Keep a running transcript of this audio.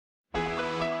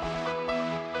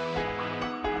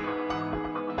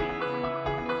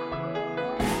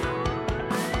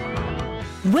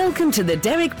Welcome to the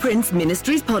Derek Prince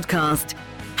Ministries podcast,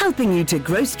 helping you to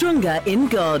grow stronger in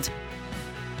God.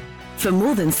 For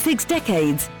more than 6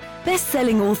 decades,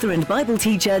 best-selling author and Bible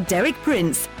teacher Derek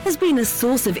Prince has been a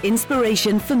source of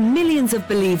inspiration for millions of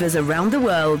believers around the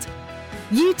world.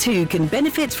 You too can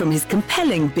benefit from his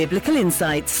compelling biblical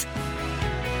insights.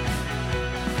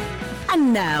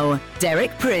 And now,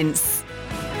 Derek Prince.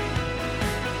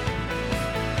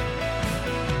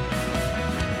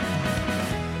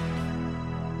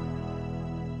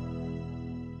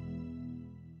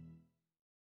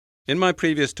 In my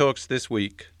previous talks this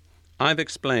week, I've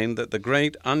explained that the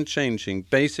great, unchanging,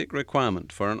 basic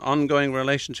requirement for an ongoing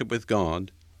relationship with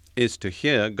God is to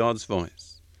hear God's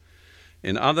voice.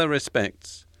 In other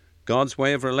respects, God's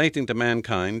way of relating to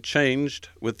mankind changed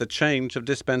with the change of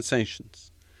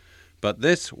dispensations. But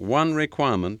this one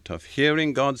requirement of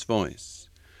hearing God's voice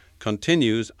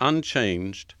continues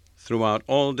unchanged throughout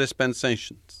all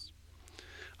dispensations.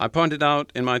 I pointed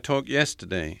out in my talk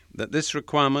yesterday that this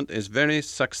requirement is very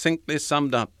succinctly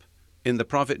summed up in the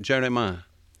prophet Jeremiah,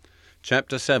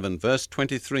 chapter 7, verse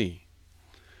 23,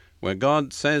 where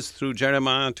God says through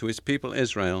Jeremiah to his people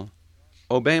Israel,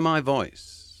 "Obey my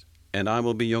voice, and I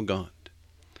will be your God."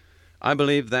 I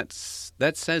believe that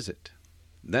says it.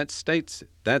 That states it.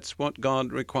 That's what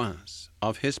God requires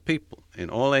of his people in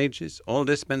all ages, all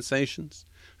dispensations,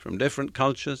 from different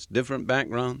cultures, different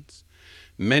backgrounds.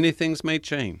 Many things may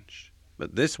change,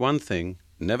 but this one thing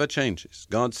never changes.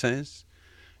 God says,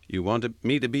 "You want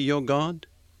me to be your God?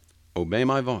 Obey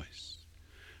my voice.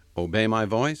 Obey my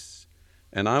voice,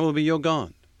 and I will be your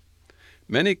God."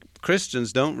 Many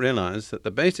Christians don't realize that the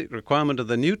basic requirement of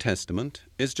the New Testament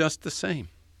is just the same.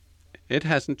 It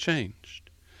hasn't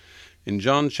changed. In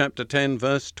John chapter 10,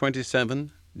 verse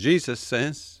 27, Jesus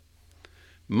says,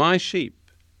 "My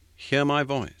sheep hear my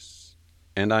voice,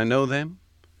 and I know them,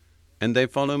 and they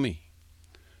follow me."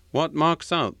 What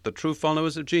marks out the true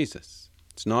followers of Jesus?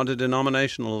 It's not a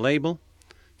denominational label.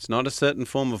 It's not a certain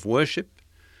form of worship.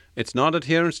 It's not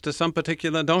adherence to some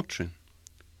particular doctrine.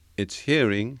 It's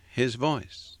hearing his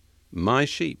voice. My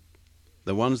sheep,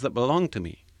 the ones that belong to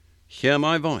me, hear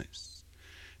my voice,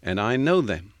 and I know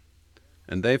them,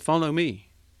 and they follow me.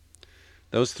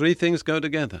 Those three things go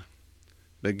together.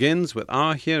 Begins with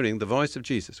our hearing the voice of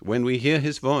Jesus. When we hear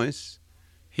his voice,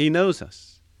 he knows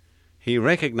us. He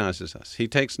recognizes us. He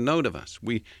takes note of us.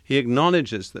 He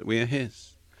acknowledges that we are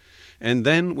his. And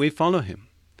then we follow him.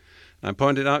 I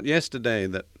pointed out yesterday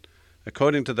that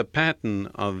according to the pattern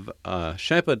of a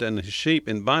shepherd and his sheep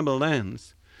in Bible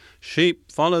lands,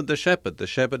 sheep followed the shepherd. The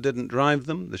shepherd didn't drive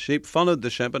them. The sheep followed the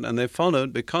shepherd, and they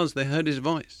followed because they heard his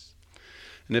voice.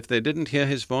 And if they didn't hear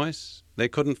his voice, they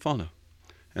couldn't follow.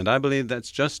 And I believe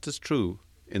that's just as true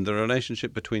in the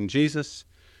relationship between Jesus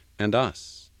and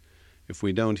us. If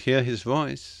we don't hear his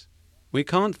voice, we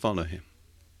can't follow him.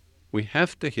 We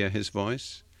have to hear his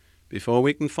voice before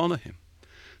we can follow him.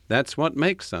 That's what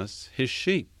makes us his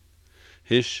sheep.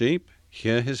 His sheep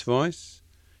hear his voice.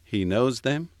 He knows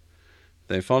them.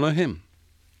 They follow him.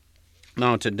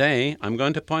 Now today, I'm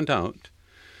going to point out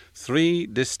 3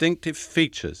 distinctive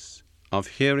features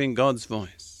of hearing God's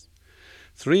voice.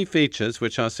 3 features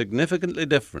which are significantly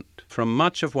different from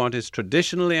much of what is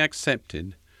traditionally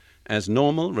accepted as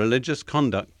normal religious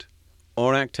conduct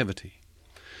or activity.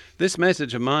 This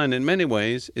message of mine in many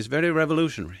ways is very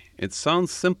revolutionary. It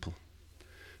sounds simple,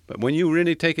 but when you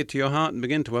really take it to your heart and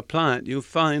begin to apply it, you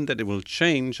find that it will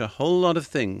change a whole lot of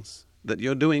things that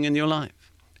you're doing in your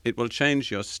life. It will change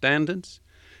your standards.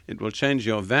 It will change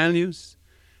your values.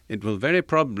 It will very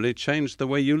probably change the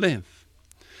way you live.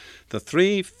 The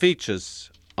 3 features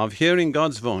of hearing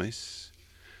God's voice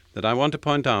that I want to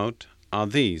point out are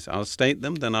these. I'll state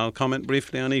them, then I'll comment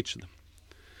briefly on each of them.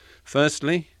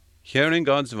 Firstly, hearing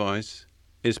God's voice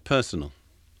is personal.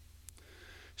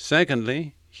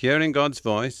 Secondly, hearing God's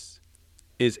voice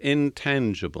is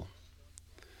intangible.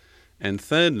 And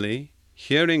thirdly,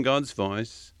 hearing God's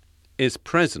voice is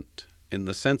present in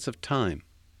the sense of time.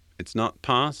 It's not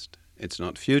past, it's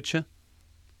not future,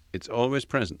 it's always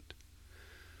present.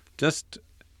 Just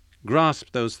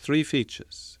grasp those 3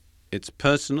 features. It's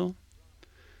personal,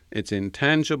 it's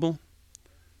intangible,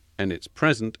 and it's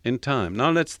present in time.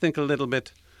 Now let's think a little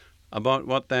bit about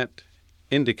what that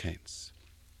indicates.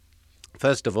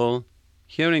 First of all,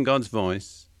 hearing God's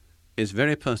voice is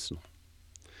very personal.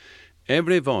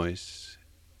 Every voice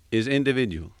is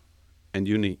individual and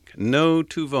unique. No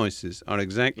 2 voices are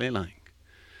exactly alike.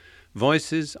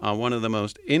 Voices are one of the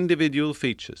most individual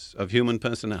features of human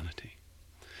personality.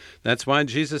 That's why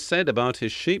Jesus said about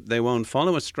his sheep, they won't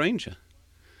follow a stranger,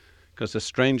 because a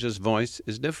stranger's voice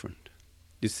is different.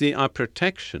 You see, our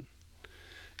protection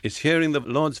is hearing the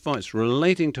Lord's voice,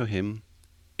 relating to him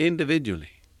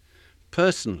individually,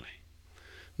 personally,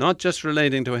 not just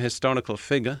relating to a historical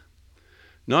figure,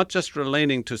 not just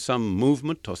relating to some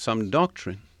movement or some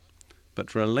doctrine,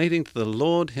 but relating to the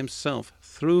Lord himself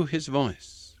through his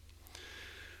voice.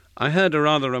 I heard a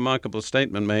rather remarkable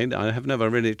statement made. I have never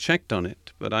really checked on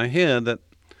it, but I hear that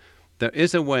there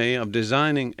is a way of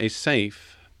designing a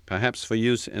safe, perhaps for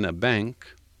use in a bank,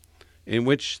 in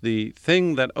which the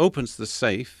thing that opens the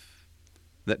safe,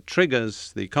 that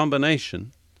triggers the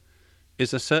combination,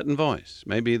 is a certain voice,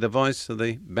 maybe the voice of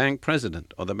the bank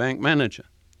president or the bank manager.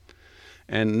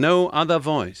 And no other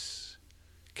voice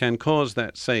can cause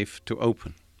that safe to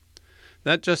open.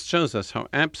 That just shows us how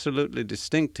absolutely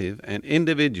distinctive and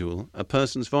individual a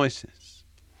person's voice is.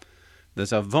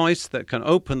 There's a voice that can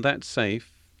open that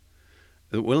safe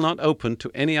that will not open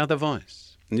to any other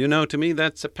voice. And you know, to me,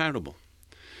 that's a parable,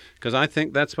 because I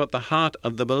think that's what the heart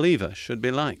of the believer should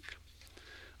be like.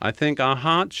 I think our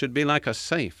heart should be like a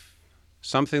safe,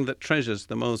 something that treasures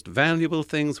the most valuable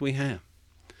things we have.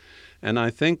 And I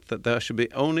think that there should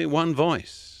be only one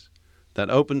voice that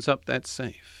opens up that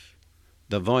safe,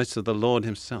 the voice of the Lord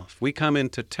himself. We come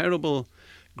into terrible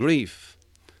grief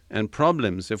and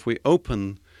problems if we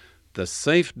open the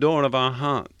safe door of our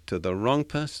heart to the wrong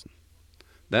person.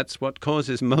 That's what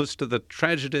causes most of the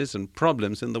tragedies and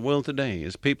problems in the world today,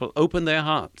 is people open their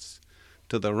hearts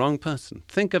to the wrong person.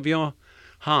 Think of your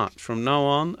heart from now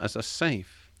on as a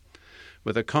safe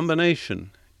with a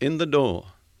combination in the door,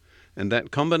 and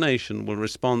that combination will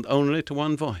respond only to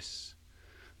one voice,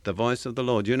 the voice of the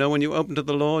Lord. You know, when you open to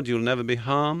the Lord, you'll never be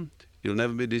harmed, you'll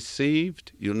never be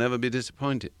deceived, you'll never be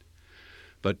disappointed.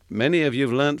 But many of you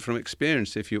have learned from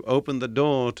experience, if you open the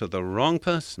door to the wrong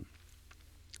person,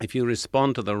 if you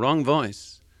respond to the wrong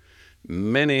voice,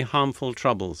 many harmful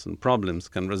troubles and problems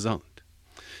can result.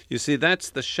 You see,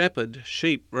 that's the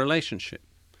shepherd-sheep relationship.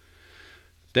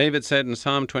 David said in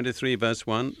Psalm 23, verse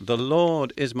 1, "The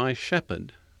Lord is my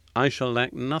shepherd, I shall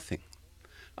lack nothing."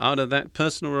 Out of that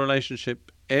personal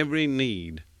relationship, every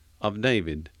need of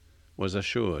David was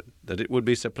assured that it would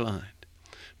be supplied.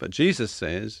 But Jesus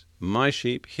says, "My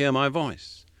sheep hear my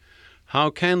voice."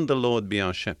 How can the Lord be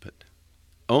our shepherd?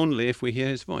 Only if we hear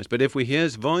his voice. But if we hear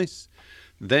his voice,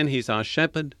 then he's our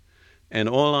shepherd, and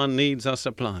all our needs are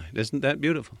supplied. Isn't that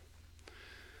beautiful?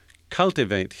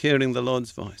 Cultivate hearing the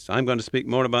Lord's voice. I'm going to speak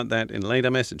more about that in later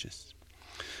messages.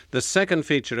 The second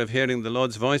feature of hearing the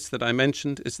Lord's voice that I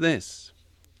mentioned is this.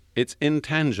 It's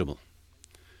intangible.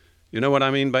 You know what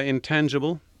I mean by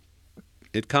intangible?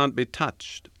 It can't be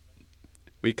touched.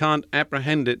 We can't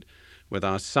apprehend it with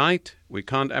our sight. We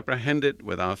can't apprehend it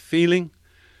with our feeling.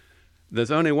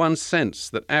 There's only one sense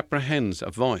that apprehends a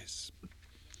voice,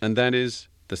 and that is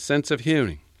the sense of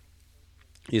hearing.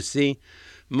 You see,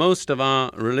 most of our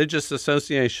religious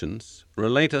associations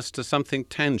relate us to something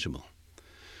tangible.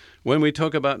 When we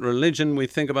talk about religion, we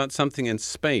think about something in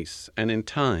space and in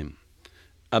time,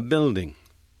 a building,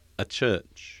 a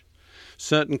church,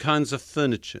 certain kinds of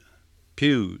furniture,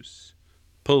 pews,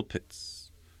 pulpits,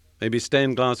 maybe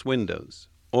stained glass windows,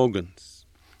 organs,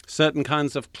 certain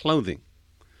kinds of clothing.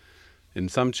 In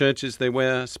some churches, they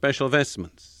wear special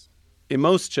vestments. In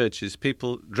most churches,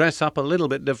 people dress up a little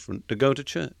bit different to go to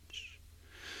church.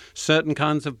 Certain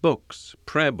kinds of books,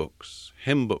 prayer books,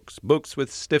 hymn books, books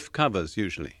with stiff covers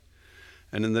usually.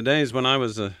 And in the days when I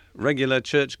was a regular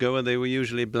churchgoer, they were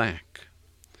usually black.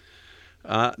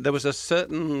 There was a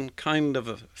certain kind of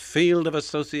a field of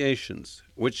associations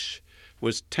which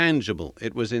was tangible.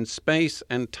 It was in space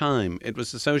and time. It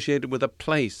was associated with a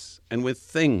place and with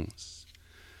things.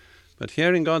 But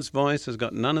hearing God's voice has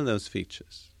got none of those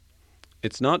features.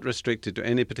 It's not restricted to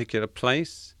any particular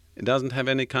place. It doesn't have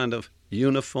any kind of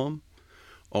uniform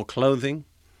or clothing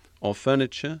or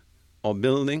furniture or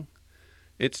building.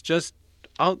 It's just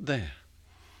out there.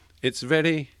 It's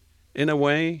very, in a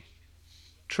way,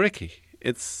 tricky.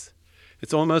 It's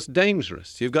almost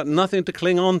dangerous. You've got nothing to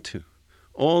cling on to.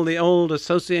 All the old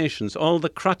associations, all the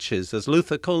crutches, as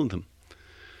Luther called them,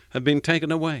 have been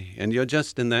taken away, and you're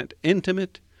just in that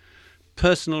intimate,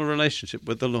 personal relationship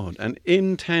with the Lord, an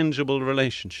intangible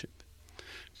relationship.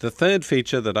 The third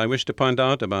feature that I wish to point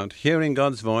out about hearing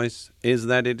God's voice is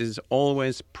that it is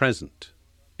always present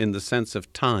in the sense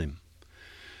of time.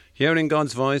 Hearing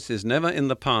God's voice is never in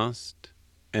the past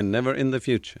and never in the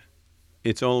future.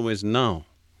 It's always now.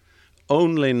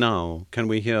 Only now can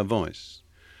we hear a voice.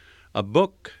 A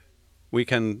book we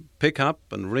can pick up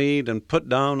and read and put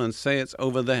down and say it's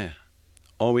over there.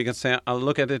 Or we can say, I'll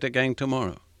look at it again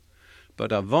tomorrow.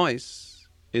 But a voice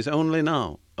is only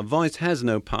now. A voice has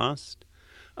no past.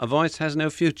 A voice has no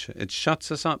future. It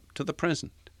shuts us up to the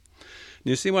present.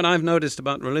 You see, what I've noticed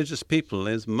about religious people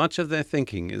is much of their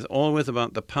thinking is always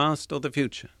about the past or the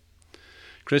future.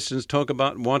 Christians talk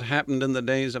about what happened in the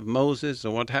days of Moses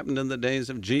or what happened in the days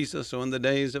of Jesus or in the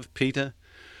days of Peter.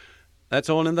 That's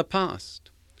all in the past.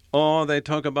 Or they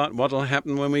talk about what will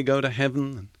happen when we go to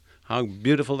heaven and how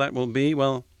beautiful that will be.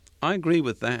 Well, I agree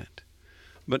with that.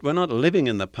 But we're not living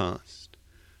in the past.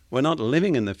 We're not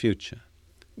living in the future.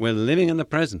 We're living in the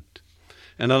present.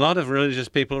 And a lot of religious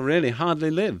people really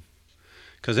hardly live,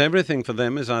 because everything for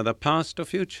them is either past or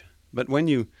future. But when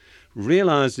you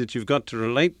realize that you've got to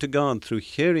relate to God through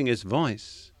hearing His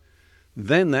voice,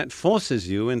 then that forces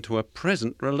you into a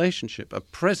present relationship, a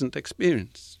present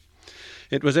experience.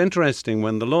 It was interesting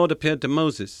when the Lord appeared to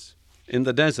Moses in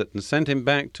the desert and sent him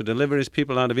back to deliver his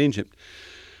people out of Egypt.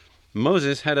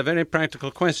 Moses had a very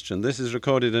practical question. This is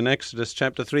recorded in Exodus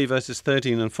chapter 3, verses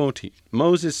 13 and 14.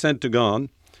 Moses said to God,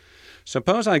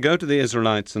 "Suppose I go to the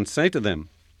Israelites and say to them,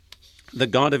 'The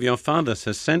God of your fathers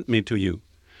has sent me to you,'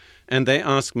 and they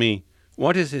ask me,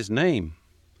 'What is his name?'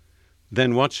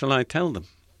 Then what shall I tell them?"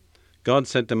 God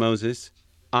said to Moses,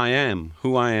 "I am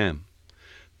who I am."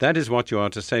 That is what you are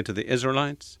to say to the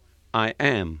Israelites. I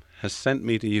am has sent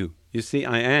me to you. You see,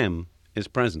 I am is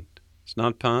present. It's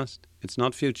not past. It's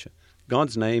not future.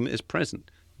 God's name is present.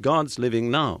 God's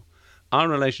living now. Our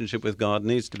relationship with God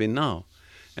needs to be now.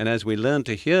 And as we learn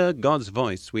to hear God's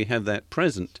voice, we have that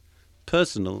present,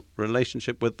 personal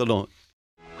relationship with the Lord.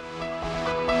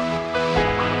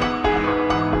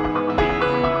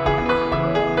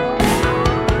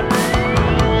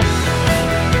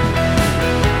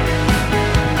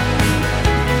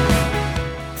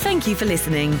 Thank you for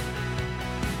listening.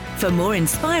 For more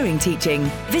inspiring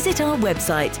teaching, visit our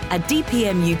website at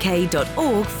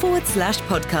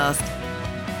dpmuk.org/podcast.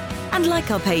 And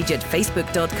like our page at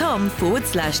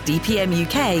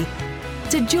facebook.com/dpmuk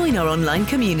to join our online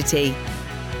community.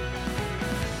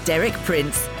 Derek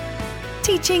Prince,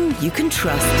 teaching you can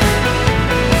trust.